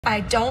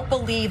I don't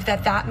believe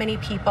that that many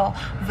people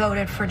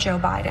voted for Joe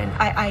Biden.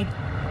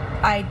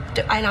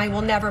 And I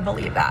will never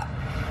believe that.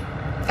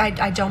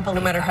 I don't believe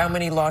No matter that. how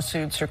many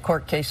lawsuits or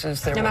court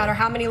cases there were. No matter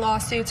how many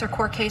lawsuits or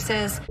court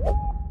cases.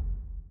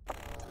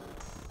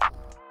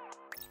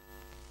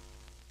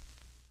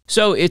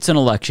 So it's an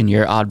election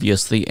year,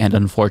 obviously, and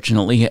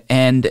unfortunately,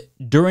 and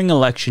during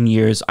election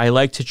years, I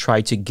like to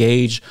try to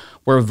gauge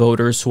where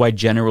voters who I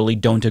generally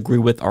don't agree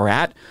with are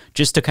at,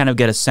 just to kind of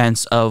get a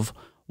sense of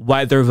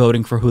why they're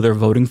voting for who they're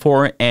voting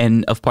for.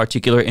 And of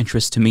particular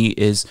interest to me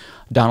is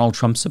Donald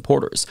Trump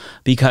supporters,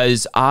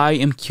 because I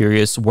am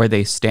curious where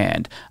they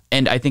stand.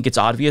 And I think it's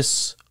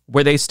obvious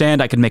where they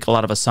stand. I can make a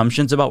lot of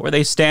assumptions about where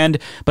they stand,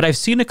 but I've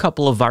seen a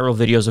couple of viral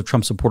videos of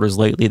Trump supporters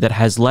lately that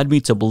has led me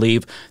to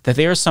believe that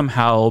they are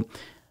somehow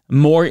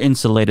more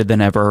insulated than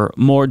ever,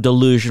 more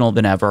delusional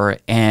than ever.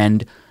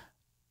 And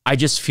I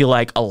just feel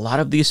like a lot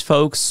of these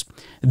folks,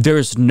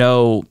 there's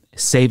no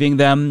saving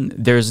them.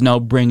 There's no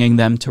bringing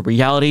them to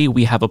reality.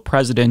 We have a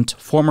president,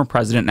 former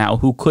president now,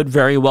 who could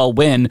very well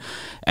win,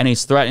 and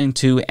he's threatening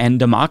to end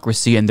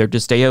democracy, and they're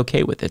just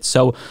A-okay with it.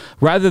 So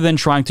rather than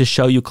trying to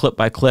show you clip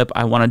by clip,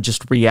 I want to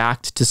just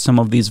react to some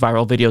of these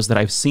viral videos that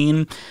I've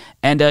seen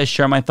and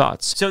share my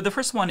thoughts. So the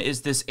first one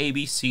is this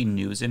ABC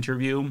News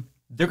interview.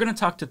 They're going to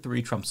talk to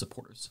 3 Trump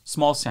supporters.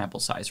 Small sample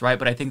size, right?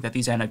 But I think that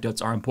these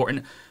anecdotes are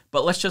important.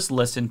 But let's just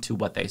listen to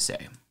what they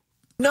say.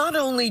 Not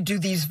only do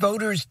these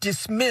voters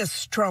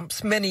dismiss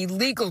Trump's many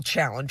legal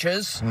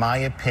challenges. My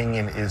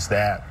opinion is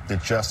that the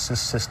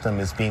justice system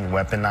is being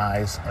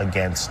weaponized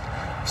against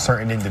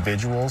certain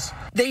individuals.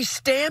 They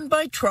stand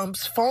by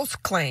Trump's false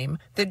claim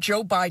that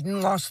Joe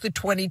Biden lost the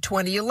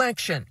 2020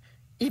 election,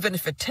 even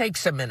if it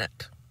takes a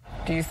minute.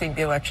 Do you think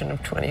the election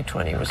of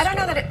 2020 was I don't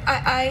know stolen?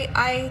 that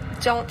I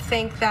don't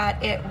think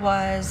that it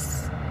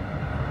was.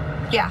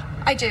 Yeah,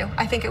 I do.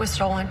 I think it was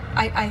stolen.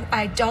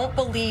 I don't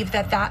believe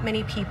that that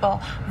many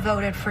people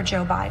voted for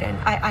Joe Biden.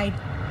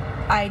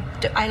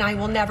 And I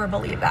will never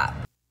believe that.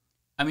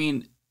 I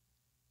mean,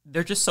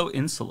 they're just so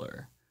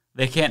insular.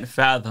 They can't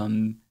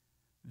fathom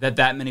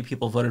that many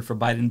people voted for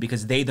Biden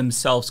because they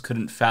themselves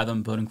couldn't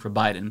fathom voting for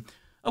Biden.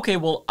 Okay,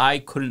 well, I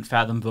couldn't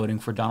fathom voting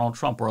for Donald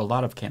Trump or a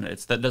lot of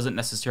candidates. That doesn't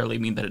necessarily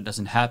mean that it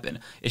doesn't happen.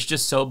 It's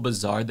just so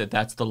bizarre that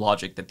that's the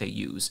logic that they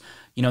use.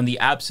 You know, in the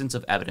absence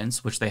of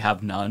evidence, which they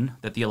have none,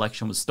 that the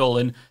election was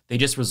stolen, they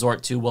just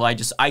resort to, well,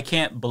 I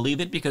can't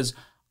believe it because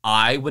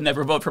I would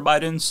never vote for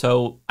Biden,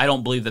 so I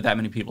don't believe that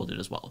many people did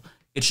as well.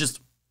 It's just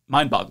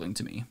mind-boggling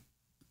to me.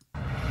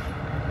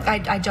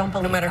 I don't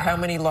believe No matter that. how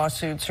many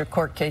lawsuits or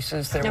court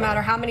cases there were. No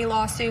matter how many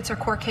lawsuits or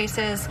court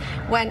cases,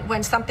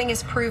 when something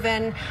is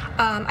proven,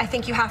 I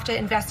think you have to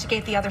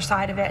investigate the other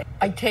side of it.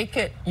 I take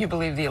it you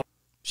believe the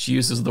She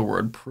uses the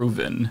word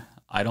proven.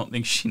 I don't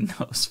think she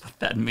knows what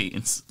that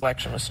means.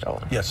 election was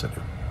stolen. Yes, I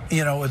do.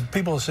 You know,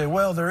 people say,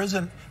 well, there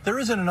isn't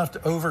enough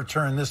to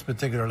overturn this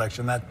particular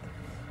election. That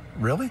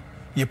really?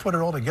 You put it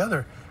all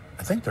together,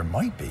 I think there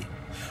might be.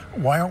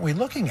 Why aren't we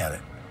looking at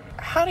it?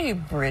 How do you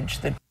bridge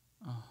the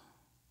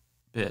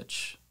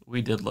Bitch,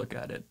 we did look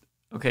at it.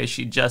 Okay,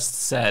 she just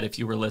said, if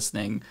you were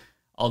listening,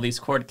 all these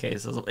court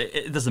cases,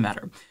 it doesn't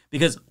matter.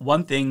 Because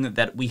one thing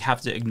that we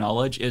have to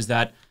acknowledge is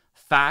that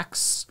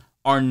facts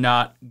are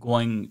not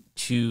going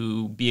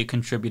to be a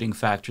contributing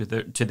factor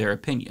to their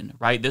opinion,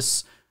 right?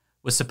 This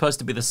was supposed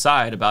to be the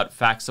side about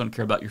facts don't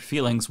care about your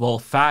feelings. Well,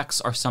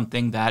 facts are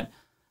something that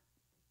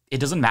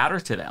it doesn't matter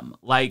to them.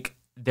 Like,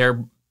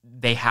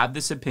 they have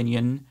this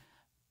opinion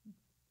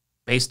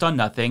based on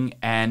nothing,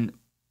 and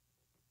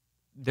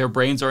their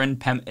brains are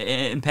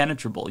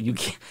impenetrable. You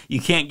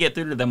can't get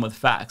through to them with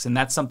facts. And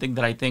that's something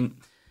that I think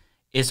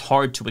is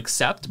hard to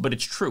accept, but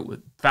it's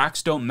true.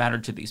 Facts don't matter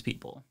to these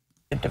people.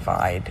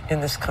 divide in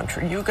this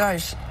country? You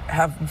guys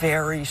have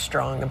very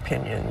strong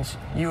opinions.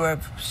 You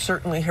have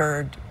certainly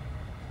heard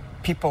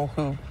people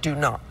who do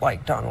not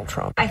like Donald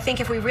Trump. I think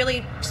if we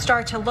really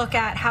start to look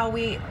at how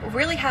we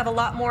really have a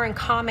lot more in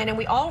common, and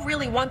we all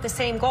really want the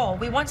same goal.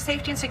 We want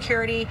safety and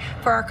security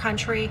for our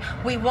country.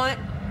 We want,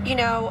 you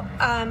know,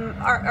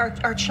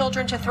 our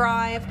children to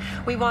thrive.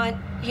 We want,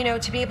 you know,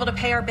 to be able to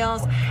pay our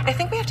bills. I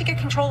think we have to get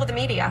control of the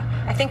media.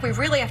 I think we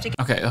really have to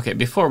get... Okay,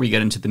 before we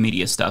get into the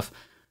media stuff.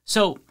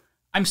 So,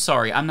 I'm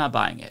sorry, I'm not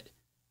buying it.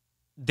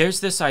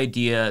 There's this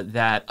idea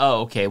that,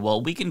 oh, okay,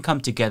 well, we can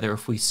come together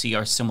if we see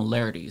our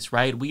similarities,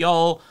 right? We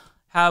all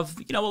have,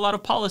 you know, a lot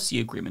of policy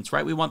agreements,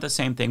 right? We want the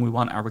same thing. We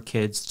want our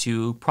kids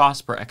to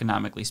prosper,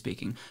 economically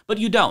speaking. But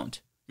you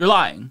don't. You're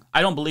lying.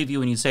 I don't believe you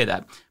when you say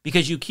that.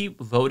 Because you keep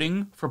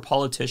voting for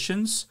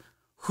politicians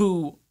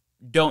who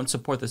don't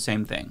support the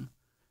same thing,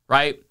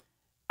 right?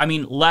 I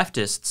mean,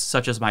 leftists,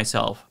 such as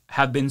myself,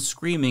 have been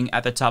screaming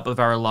at the top of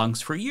our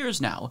lungs for years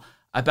now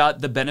about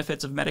the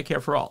benefits of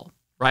Medicare for all,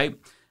 right?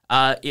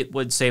 It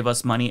would save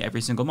us money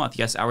every single month.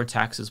 Yes, our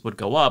taxes would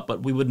go up,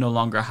 but we would no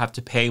longer have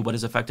to pay what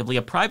is effectively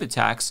a private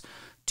tax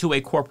to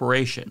a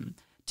corporation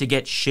to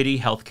get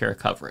shitty healthcare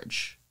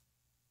coverage,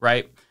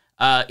 right?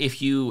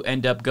 If you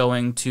end up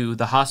going to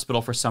the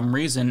hospital for some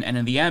reason and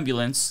in the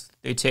ambulance,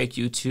 they take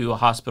you to a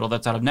hospital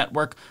that's out of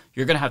network,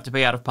 you're going to have to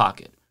pay out of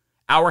pocket.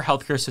 our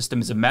healthcare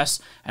system is a mess,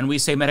 and we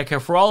say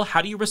Medicare for all,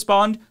 how do you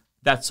respond?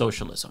 That's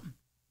socialism.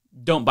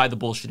 Don't buy the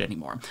bullshit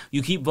anymore.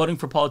 You keep voting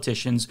for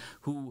politicians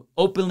who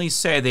openly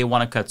say they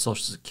want to cut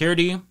Social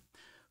Security,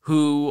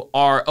 who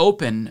are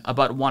open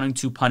about wanting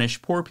to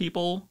punish poor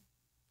people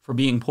for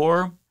being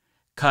poor,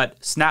 cut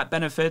SNAP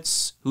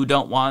benefits, who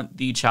don't want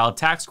the child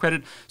tax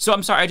credit. So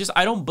I'm sorry,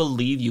 I don't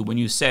believe you when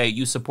you say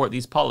you support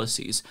these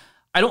policies.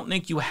 I don't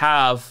think you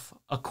have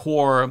a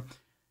core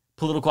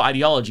political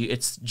ideology.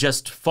 It's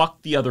just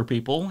fuck the other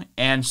people,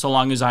 and so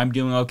long as I'm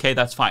doing okay,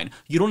 that's fine.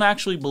 You don't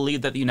actually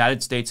believe that the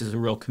United States is a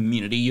real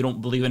community. You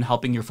don't believe in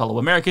helping your fellow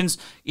Americans.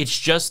 It's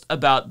just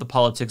about the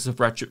politics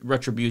of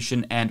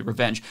retribution and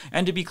revenge.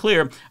 And to be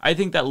clear, I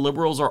think that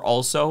liberals are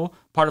also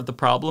part of the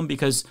problem,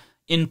 because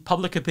in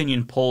public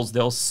opinion polls,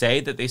 they'll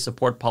say that they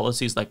support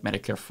policies like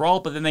Medicare for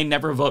all, but then they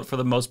never vote for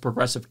the most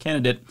progressive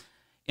candidate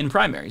in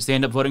primaries. They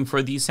end up voting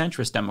for the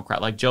centrist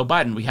Democrat like Joe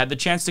Biden. We had the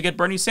chance to get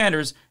Bernie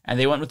Sanders, and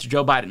they went with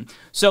Joe Biden.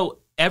 So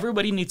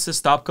everybody needs to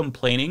stop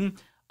complaining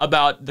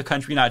about the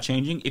country not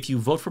changing if you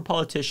vote for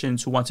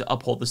politicians who want to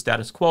uphold the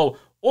status quo,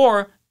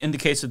 or, in the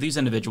case of these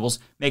individuals,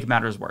 make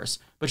matters worse.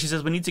 But she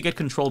says we need to get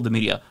control of the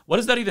media. What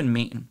does that even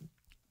mean?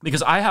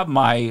 Because I have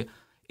my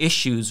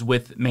issues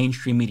with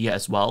mainstream media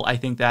as well. I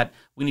think that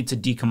we need to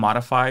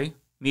decommodify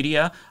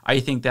media. I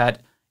think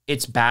that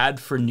it's bad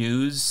for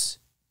news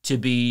to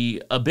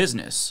be a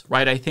business,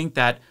 right? I think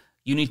that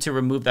you need to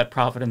remove that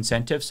profit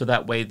incentive so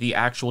that way the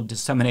actual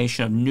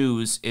dissemination of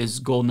news is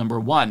goal number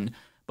one.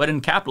 But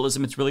in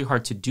capitalism, it's really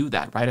hard to do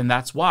that, right? And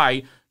that's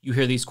why you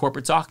hear these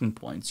corporate talking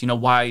points,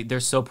 why they're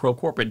so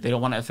pro-corporate. They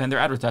don't want to offend their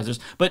advertisers.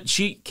 But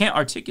she can't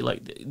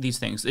articulate these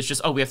things. It's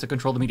just, we have to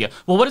control the media.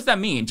 Well, what does that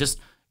mean? Just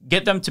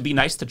get them to be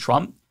nice to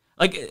Trump?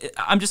 Like,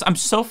 I'm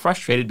so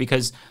frustrated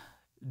because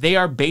they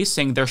are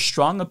basing their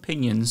strong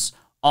opinions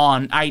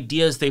on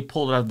ideas they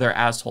pulled out of their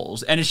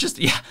assholes. And it's just,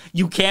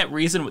 you can't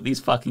reason with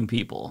these fucking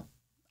people.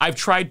 I've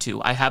tried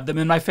to. I have them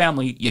in my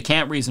family. You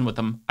can't reason with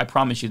them. I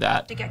promise you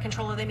that. To get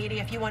control of the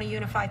media if you want to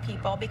unify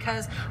people,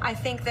 because I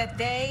think that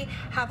they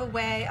have a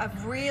way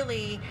of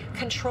really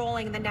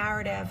controlling the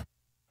narrative.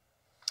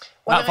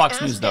 Not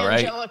Fox News, though,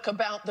 right? Angelica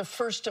about the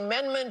First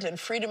Amendment and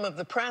freedom of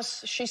the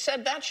press, she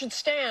said that should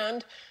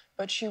stand,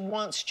 but she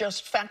wants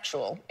just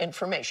factual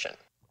information.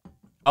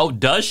 Oh,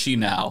 does she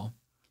now?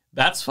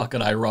 That's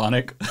fucking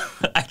ironic.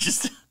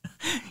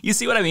 You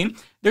see what I mean?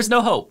 There's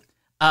no hope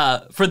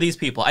for these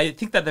people. I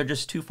think that they're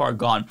just too far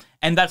gone.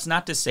 And that's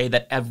not to say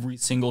that every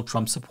single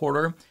Trump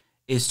supporter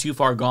is too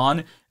far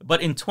gone.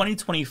 But in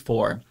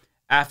 2024,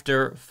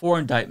 after 4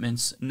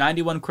 indictments,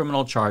 91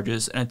 criminal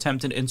charges, an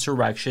attempted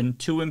insurrection,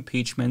 2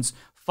 impeachments,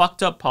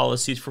 fucked up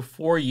policies for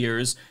 4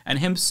 years, and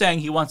him saying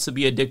he wants to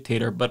be a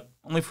dictator, but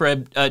only for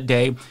a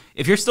day,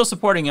 if you're still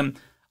supporting him,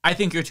 I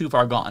think you're too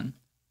far gone.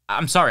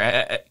 I'm sorry.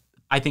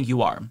 I think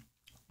you are.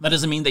 That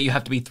doesn't mean that you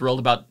have to be thrilled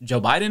about Joe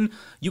Biden.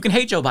 You can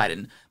hate Joe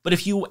Biden. But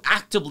if you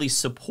actively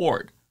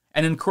support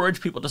and encourage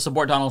people to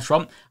support Donald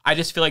Trump, I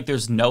just feel like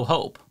there's no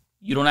hope.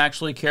 You don't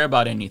actually care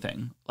about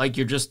anything. Like,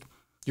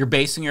 you're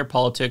basing your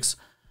politics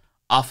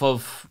off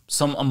of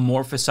some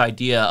amorphous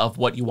idea of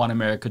what you want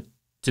America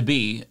to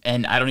be.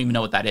 And I don't even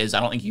know what that is. I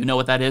don't think you know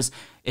what that is.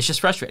 It's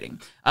just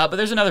frustrating. But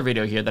there's another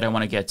video here that I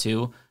want to get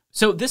to.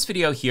 So this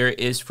video here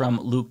is from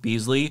Luke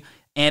Beasley.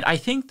 And I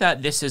think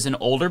that this is an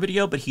older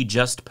video, but he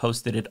just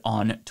posted it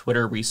on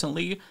Twitter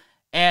recently.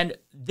 And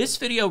this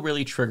video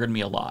really triggered me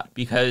a lot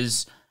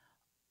because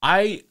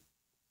I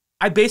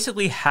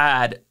basically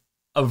had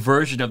a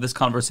version of this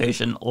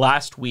conversation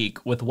last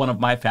week with one of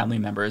my family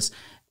members.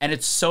 And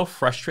it's so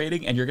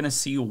frustrating, and you're going to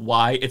see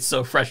why it's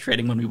so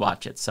frustrating when we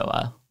watch it. So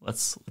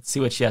let's see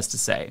what she has to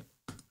say.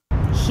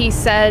 He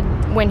said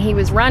when he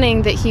was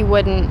running that he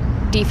wouldn't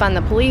defund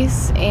the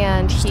police,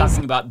 and he's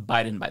talking about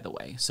Biden, by the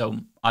way. So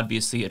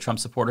obviously a Trump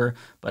supporter,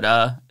 but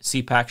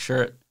CPAC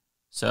shirt.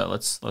 So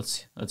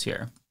let's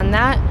hear on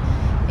that.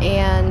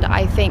 And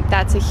I think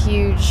that's a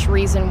huge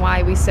reason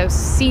why we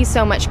see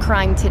so much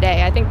crime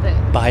today. I think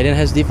that Biden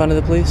has defunded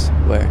the police.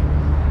 Where?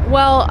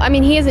 Well, I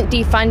mean, he hasn't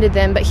defunded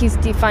them, but he's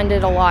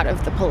defunded a lot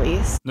of the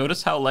police.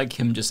 Notice how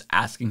him just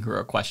asking her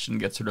a question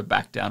gets her to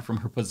back down from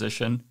her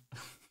position.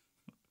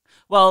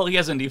 Well, he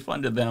hasn't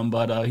defunded them,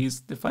 but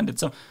he's defunded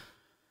some.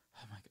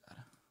 Oh my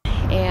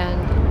God.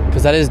 And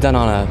because that is done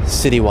on a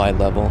citywide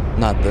level,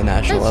 not the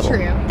national level.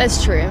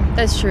 That's true.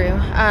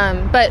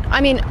 But I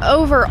mean,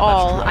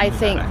 overall, I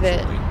think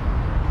that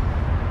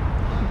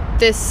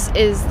this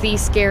is the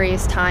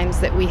scariest times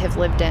that we have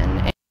lived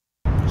in.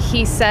 And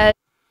he said,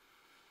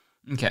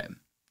 okay,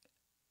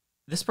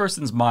 this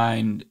person's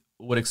mind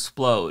would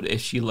explode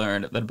if she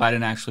learned that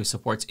Biden actually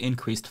supports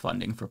increased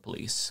funding for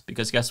police.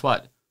 Because guess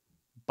what?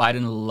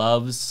 Biden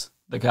loves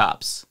the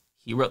cops.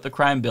 He wrote the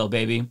crime bill,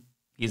 baby.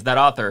 He's that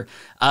author.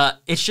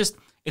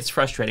 It's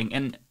frustrating.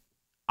 And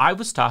I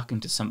was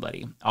talking to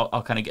somebody.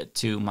 I'll kind of get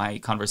to my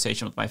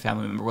conversation with my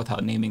family member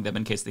without naming them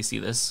in case they see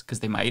this, because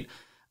they might.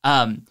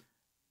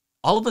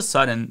 All of a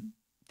sudden,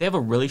 they have a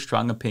really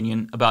strong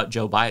opinion about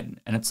Joe Biden.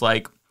 And it's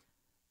like,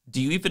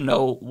 do you even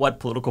know what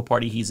political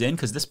party he's in?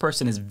 Because this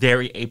person is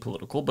very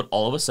apolitical, but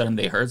all of a sudden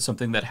they heard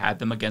something that had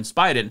them against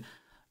Biden.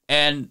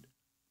 And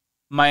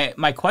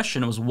my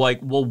question was like,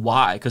 well,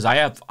 why? Because I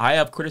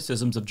have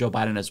criticisms of Joe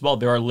Biden as well.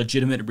 There are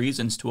legitimate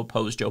reasons to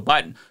oppose Joe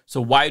Biden.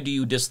 So why do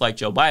you dislike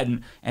Joe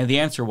Biden? And the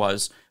answer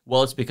was,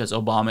 well, it's because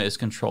Obama is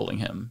controlling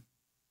him.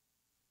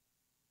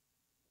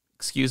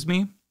 Excuse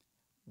me?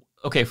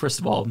 Okay, first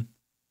of all,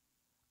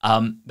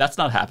 that's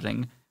not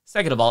happening.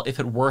 Second of all, if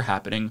it were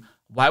happening,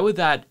 why would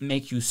that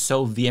make you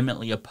so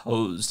vehemently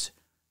opposed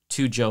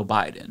to Joe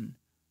Biden?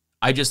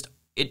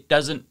 It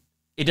doesn't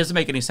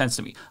make any sense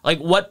to me. Like,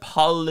 what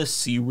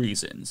policy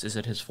reasons? Is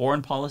it his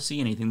foreign policy,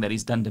 anything that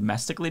he's done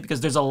domestically?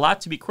 Because there's a lot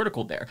to be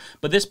critical there.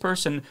 But this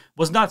person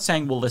was not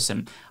saying, well,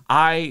 listen,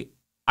 I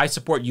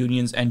support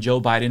unions, and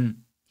Joe Biden,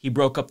 he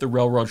broke up the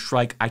railroad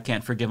strike. I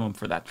can't forgive him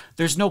for that.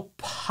 There's no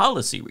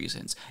policy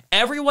reasons.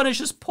 Everyone is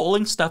just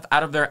pulling stuff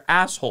out of their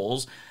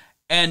assholes,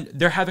 and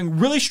they're having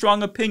really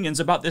strong opinions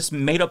about this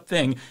made-up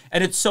thing.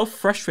 And it's so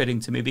frustrating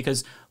to me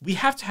because we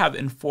have to have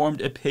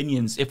informed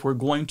opinions if we're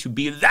going to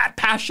be that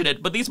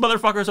passionate. But these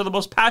motherfuckers are the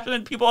most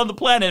passionate people on the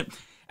planet,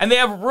 and they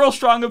have real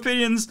strong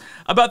opinions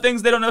about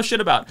things they don't know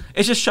shit about.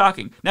 It's just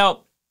shocking.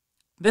 Now,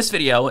 this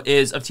video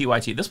is of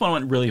TYT. This one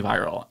went really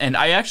viral, and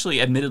I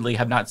actually admittedly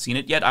have not seen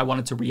it yet. I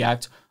wanted to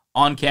react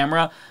on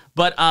camera.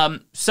 But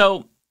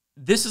so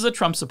this is a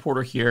Trump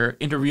supporter here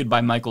interviewed by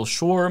Michael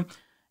Schor.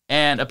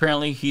 And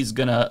apparently he's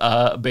going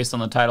to, based on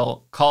the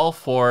title, call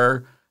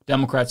for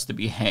Democrats to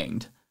be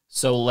hanged.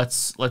 So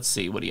let's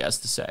see what he has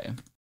to say.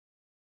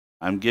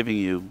 I'm giving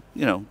you,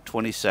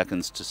 20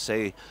 seconds to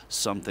say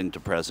something to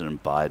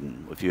President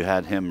Biden. If you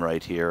had him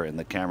right here and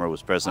the camera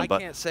was President Biden.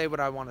 I can't say what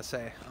I want to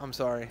say. I'm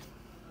sorry.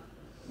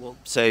 Well,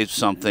 say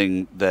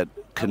something that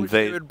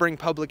conveys. It would bring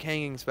public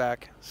hangings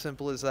back.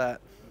 Simple as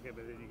that. Okay,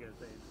 but then you gotta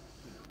say.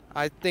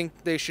 I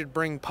think they should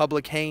bring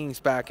public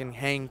hangings back and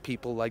hang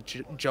people like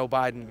Joe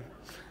Biden.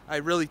 I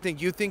really think.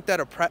 You think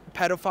that a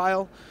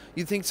pedophile?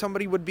 You think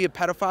somebody would be a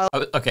pedophile?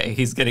 Okay,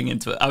 he's getting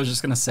into it. I was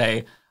just going to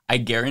say, I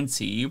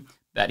guarantee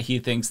that he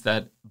thinks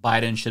that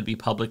Biden should be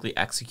publicly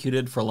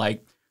executed for,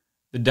 like,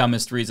 the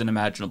dumbest reason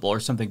imaginable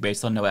or something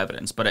based on no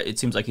evidence. But it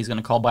seems like he's going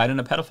to call Biden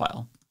a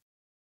pedophile.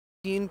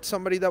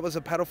 Somebody that was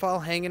a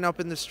pedophile hanging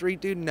up in the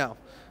street, dude? No,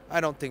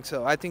 I don't think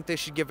so. I think they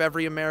should give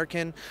every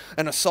American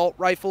an assault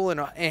rifle and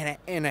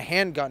a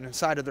handgun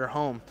inside of their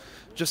home,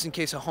 just in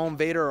case a home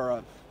invader or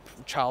a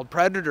child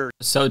predator.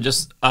 So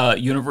just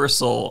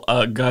universal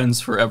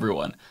guns for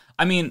everyone.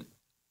 I mean,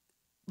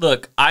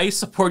 look, I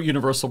support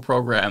universal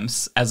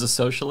programs as a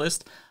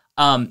socialist.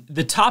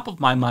 The top of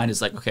my mind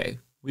is like, okay,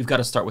 we've got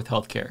to start with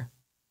healthcare.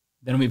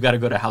 Then we've got to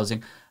go to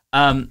housing.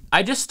 How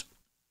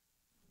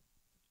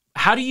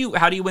do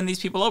you win these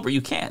people over?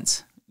 You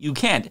can't. You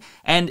can't.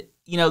 And,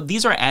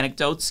 these are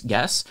anecdotes,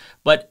 yes,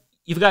 but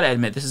you've got to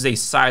admit, this is a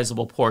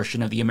sizable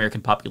portion of the American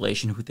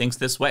population who thinks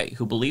this way,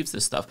 who believes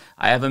this stuff.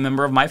 I have a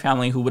member of my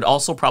family who would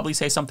also probably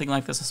say something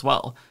like this as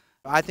well.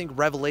 I think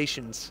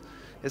Revelations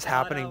is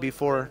happening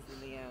before.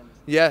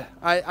 Yeah,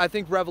 I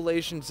think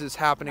Revelations is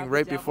happening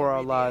right before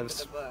our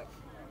lives.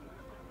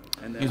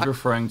 He's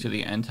referring to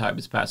the end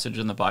times passage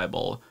in the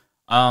Bible.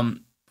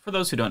 For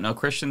those who don't know,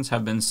 Christians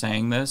have been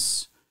saying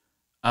this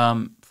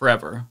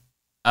forever.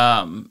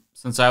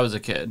 Since I was a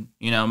kid,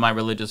 my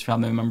religious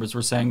family members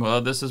were saying,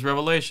 well, this is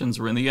Revelations.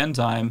 We're in the end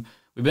time.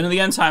 We've been in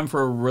the end time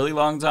for a really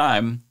long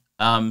time.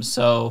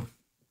 So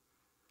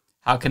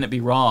how can it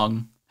be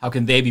wrong? How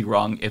can they be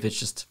wrong if it's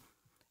just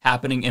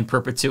happening in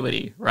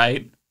perpetuity,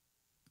 right?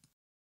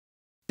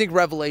 I think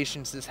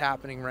Revelations is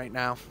happening right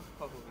now.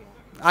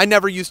 I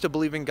never used to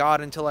believe in God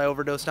until I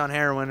overdosed on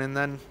heroin, and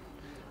then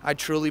I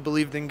truly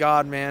believed in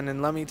God, man.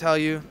 And let me tell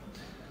you,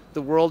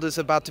 the world is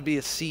about to be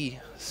a sea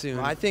soon.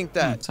 I think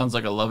that... Sounds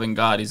like a loving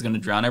God. He's going to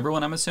drown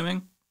everyone, I'm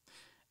assuming.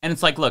 And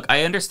it's like, look,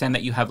 I understand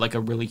that you have like a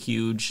really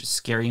huge,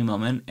 scary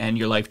moment and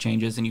your life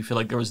changes and you feel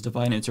like there was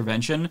divine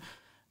intervention.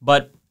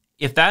 But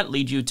if that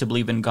leads you to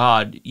believe in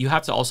God, you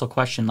have to also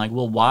question, like,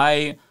 well,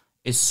 why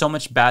is so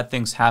much bad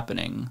things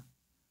happening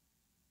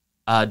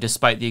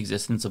despite the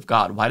existence of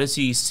God? Why does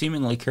he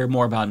seemingly care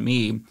more about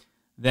me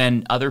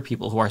than other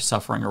people who are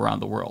suffering around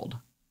the world?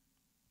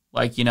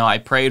 Like, I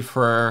prayed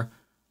for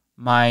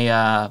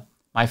my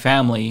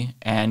family,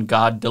 and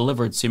God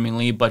delivered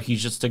seemingly, but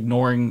he's just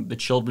ignoring the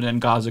children in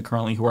Gaza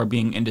currently who are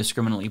being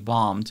indiscriminately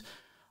bombed.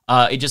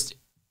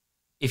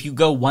 If you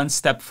go one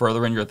step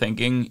further in your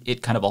thinking,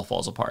 it kind of all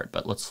falls apart.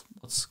 But let's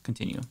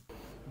continue.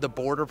 The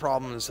border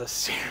problem is a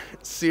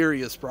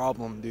serious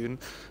problem, dude.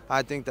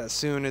 I think that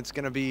soon it's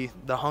going to be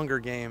the Hunger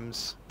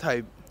Games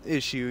type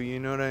issue, you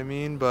know what I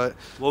mean? But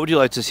what would you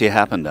like to see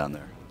happen down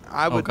there?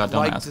 I would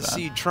like to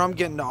see Trump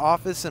get into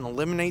office and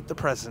eliminate the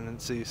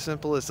presidency.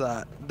 Simple as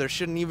that. There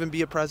shouldn't even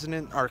be a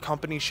president. Our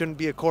company shouldn't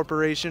be a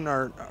corporation.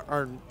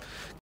 Our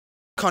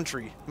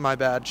country, my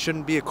bad,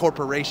 shouldn't be a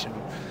corporation.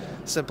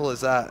 Simple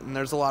as that. And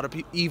there's a lot of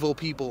evil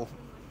people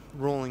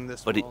ruling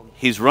this world. But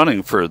he's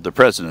running for the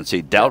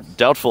presidency.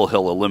 Doubtful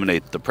he'll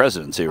eliminate the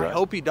presidency, right? I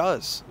hope he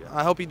does.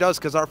 I hope he does,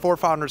 because our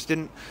forefathers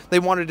didn't. They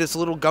wanted as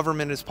little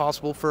government as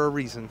possible for a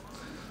reason.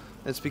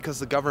 It's because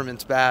the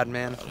government's bad,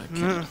 man.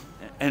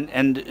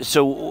 And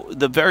so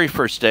the very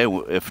first day,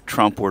 if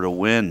Trump were to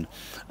win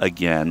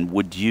again,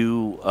 would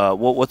you,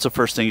 what's the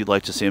first thing you'd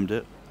like to see him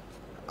do?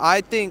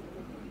 I think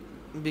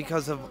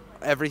because of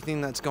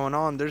everything that's going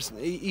on,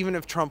 even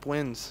if Trump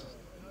wins,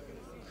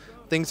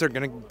 things are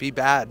going to be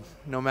bad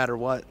no matter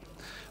what.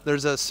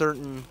 There's a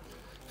certain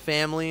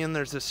family and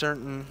there's a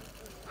certain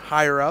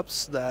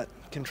higher-ups that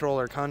control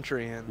our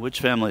country. And which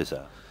family is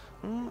that?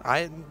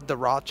 The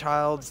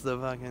Rothschilds, the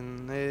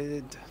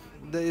fucking,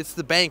 it's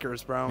the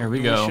bankers, bro. Here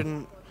we go.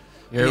 Shouldn't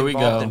be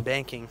involved in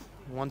banking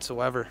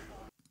whatsoever.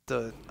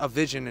 A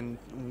vision,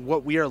 and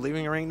what we are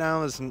living right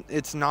now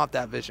it's not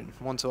that vision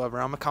whatsoever.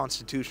 I'm a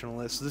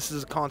constitutionalist. This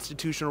is a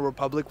constitutional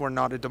republic. We're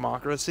not a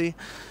democracy.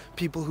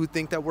 People who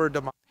think that we're a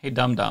democracy. Hey,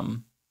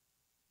 dum-dum.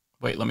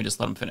 Wait, let me just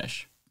let him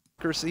finish.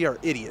 Democracy are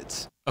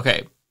idiots.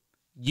 Okay,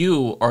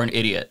 you are an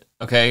idiot,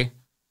 okay?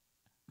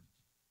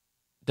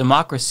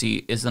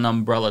 Democracy is an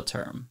umbrella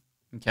term,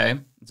 okay?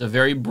 It's a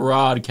very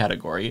broad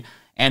category,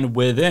 and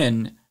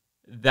within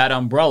that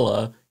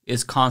umbrella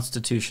is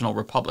constitutional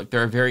republic.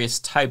 There are various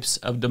types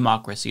of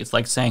democracy. It's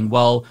like saying,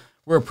 well,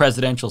 we're a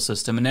presidential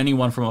system, and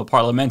anyone from a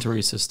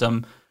parliamentary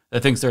system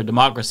that thinks they're a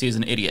democracy is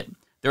an idiot.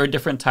 There are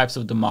different types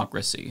of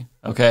democracy,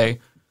 okay?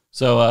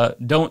 So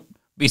don't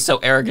be so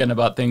arrogant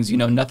about things you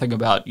know nothing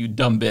about, you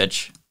dumb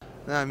bitch.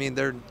 I mean,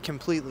 they're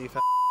completely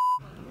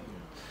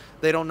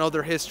they don't know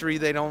their history.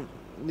 They don't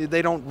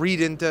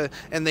read into,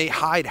 and they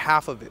hide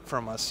half of it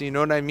from us. You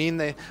know what I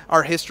mean?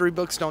 Our history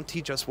books don't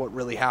teach us what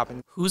really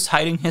happened. Who's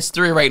hiding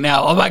history right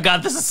now? Oh my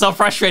God, this is so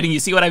frustrating. You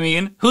see what I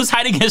mean? Who's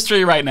hiding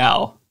history right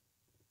now?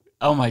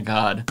 Oh my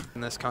God.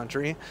 In this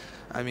country,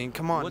 I mean,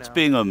 come on. What's now.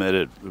 being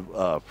omitted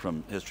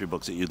from history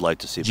books that you'd like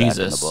to see back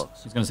in the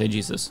books? He's gonna say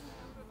Jesus.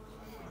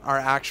 Our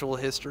actual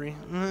history,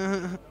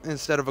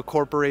 instead of a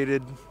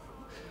corporated.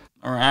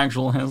 Our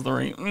actual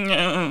history.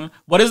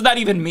 What does that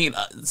even mean?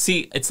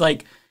 See, it's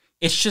like,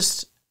 it's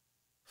just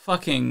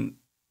fucking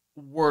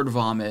word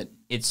vomit.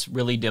 It's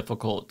really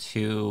difficult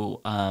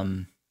to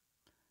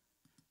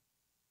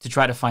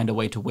try to find a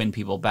way to win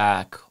people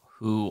back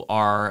who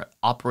are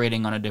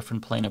operating on a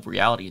different plane of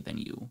reality than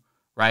you,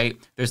 right?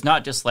 There's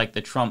not just like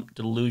the Trump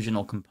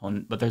delusional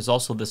component, but there's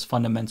also this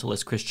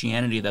fundamentalist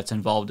Christianity that's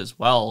involved as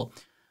well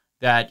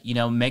that, you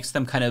know, makes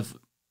them kind of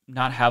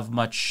not have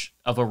much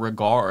of a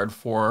regard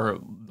for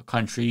the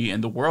country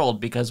and the world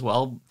because,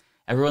 well,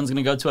 everyone's going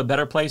to go to a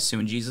better place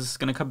soon. Jesus is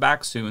going to come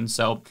back soon.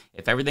 So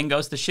if everything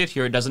goes to shit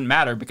here, it doesn't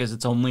matter because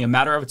it's only a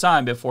matter of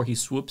time before he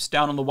swoops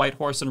down on the white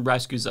horse and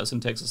rescues us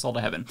and takes us all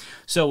to heaven.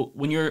 So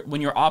when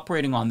you're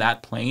operating on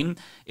that plane,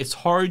 it's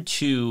hard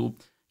to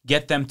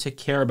get them to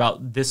care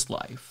about this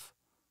life,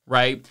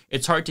 right?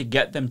 It's hard to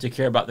get them to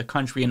care about the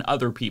country and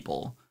other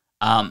people,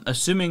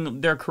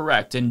 assuming they're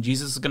correct and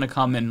Jesus is going to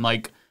come and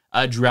like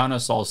drown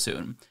us all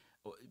soon.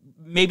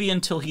 Maybe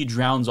until he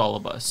drowns all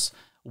of us.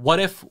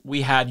 What if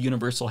we had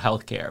universal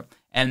health care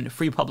and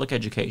free public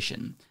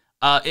education?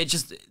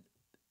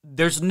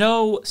 There's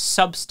no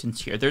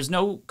substance here. There's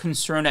no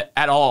concern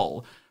at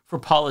all for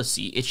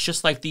policy. It's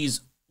just like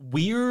these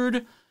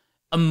weird,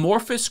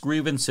 amorphous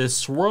grievances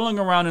swirling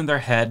around in their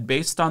head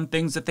based on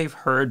things that they've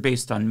heard,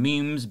 based on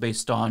memes,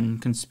 based on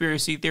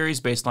conspiracy theories,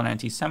 based on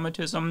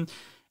anti-Semitism.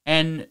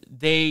 And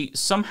they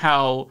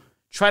somehow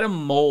try to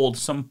mold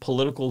some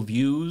political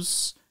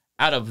views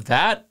out of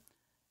that.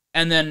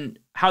 And then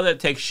how that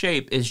takes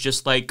shape is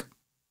just like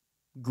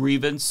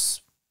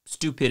grievance,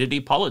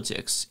 stupidity,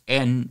 politics.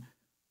 And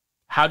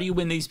how do you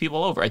win these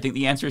people over? I think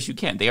the answer is you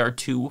can't. They are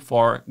too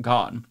far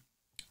gone.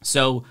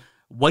 So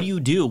what do you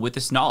do with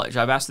this knowledge?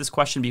 I've asked this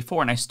question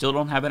before and I still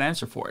don't have an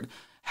answer for it.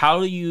 How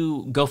do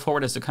you go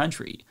forward as a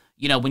country?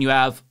 You know, when you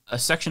have a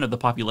section of the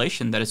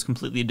population that is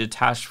completely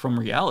detached from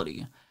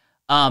reality.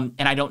 And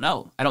I don't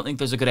know. I don't think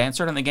there's a good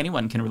answer. I don't think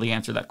anyone can really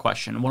answer that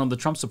question. One of the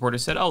Trump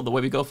supporters said, oh, the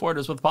way we go forward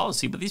is with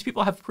policy. But these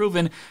people have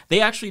proven they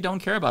actually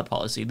don't care about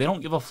policy. They don't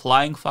give a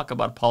flying fuck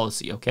about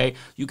policy, okay?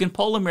 You can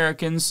poll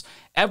Americans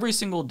every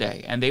single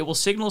day, and they will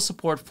signal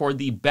support for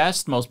the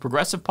best, most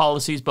progressive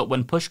policies, but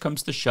when push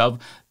comes to shove,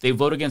 they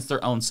vote against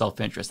their own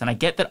self-interest. And I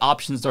get that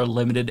options are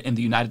limited in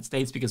the United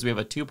States because we have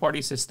a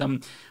two-party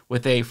system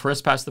with a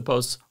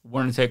first-past-the-post,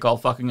 winner-take-all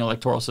fucking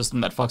electoral system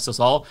that fucks us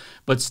all.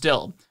 But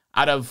still,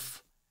 out of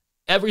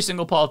every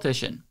single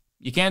politician,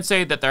 you can't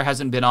say that there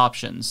hasn't been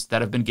options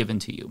that have been given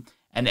to you.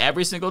 And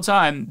every single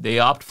time, they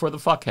opt for the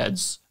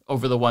fuckheads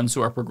over the ones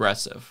who are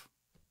progressive.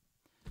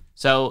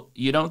 So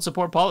you don't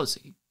support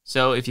policy.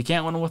 So if you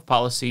can't win them with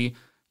policy,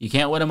 you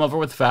can't win them over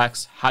with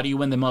facts, how do you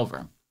win them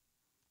over?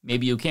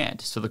 Maybe you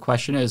can't. So the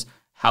question is,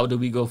 how do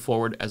we go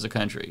forward as a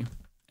country?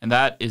 And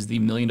that is the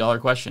million-dollar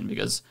question,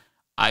 because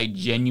I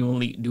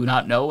genuinely do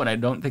not know, and I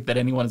don't think that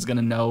anyone is going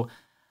to know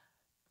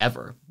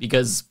ever.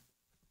 Because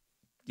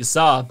you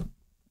saw,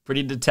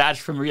 pretty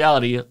detached from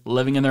reality,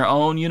 living in their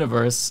own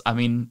universe. I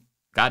mean,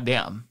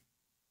 goddamn.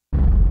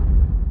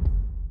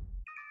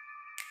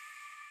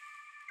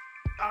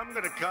 I'm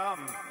gonna come.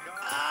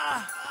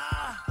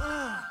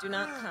 Do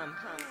not come.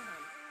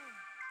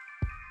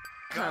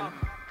 Come.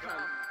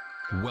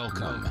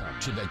 Welcome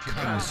to the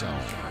Cum Zone.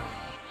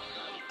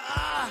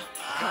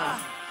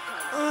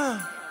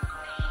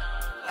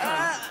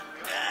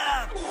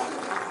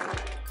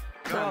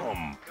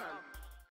 Come